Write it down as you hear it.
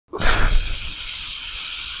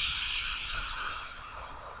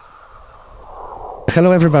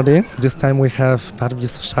Hello everybody, this time we have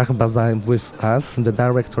Parviz Shahbazi with us, the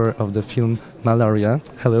director of the film Malaria.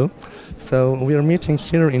 Hello. So we are meeting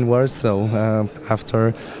here in Warsaw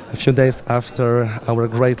after a few days after our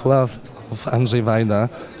great loss of Andrzej Wajda.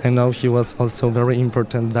 I know he was also a very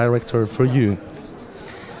important director for you.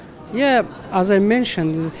 Yeah, as I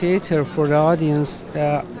mentioned in the theater for the audience,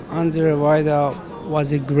 Andrzej Wajda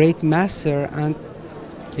was a great master and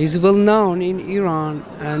he's well known in Iran,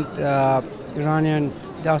 and Iranian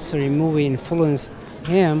industry movie influenced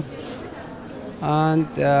him, and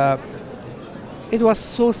it was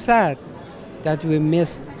so sad that we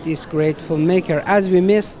missed this great filmmaker, as we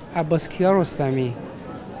missed Abbas Kiarostami,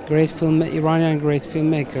 Iranian great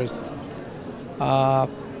filmmakers.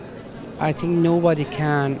 I think nobody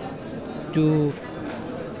can do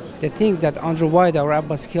the thing that Andrzej Wajda or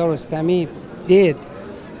Abbas Kiarostami did.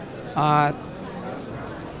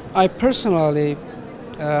 I personally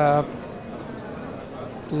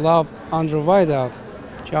love Andrzej Wajda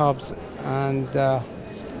jobs, and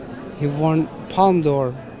he won Palme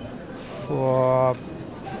d'Or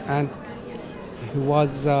and he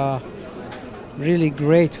was a really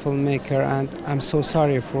great filmmaker, and I'm so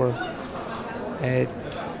sorry for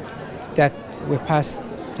that we passed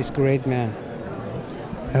this great man.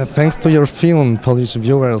 Thanks to your film, Polish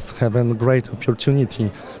viewers have a great opportunity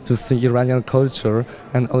to see Iranian culture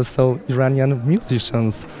and also Iranian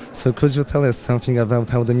musicians. So could you tell us something about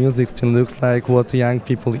how the music scene looks like, what young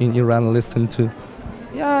people in Iran listen to?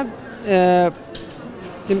 Yeah,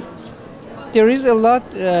 there is a lot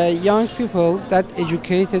young people that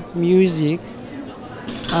educated music,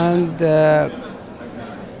 and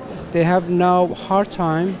they have now hard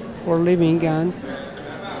time for living and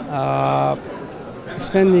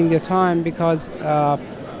spending the time because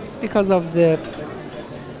of the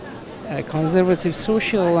conservative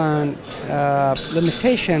social and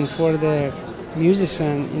limitation for the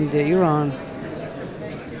musician in the Iran,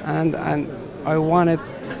 and I wanted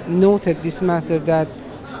noted this matter that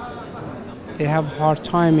they have hard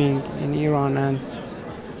timing in Iran, and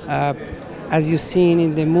as you've seen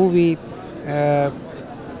in the movie,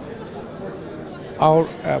 our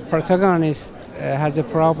protagonist has a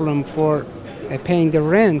problem for paying the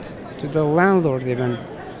rent to the landlord even,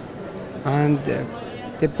 and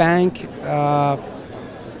the bank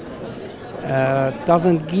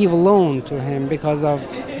doesn't give a loan to him because of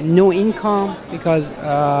no income, because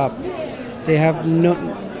they have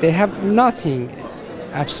nothing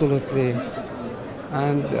absolutely.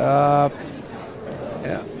 And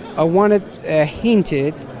I wanted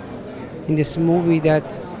hinted in this movie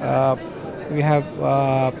that we have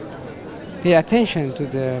pay attention to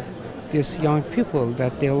these young people,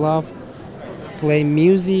 that they love play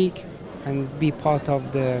music and be part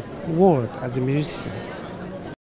of the world as a musician.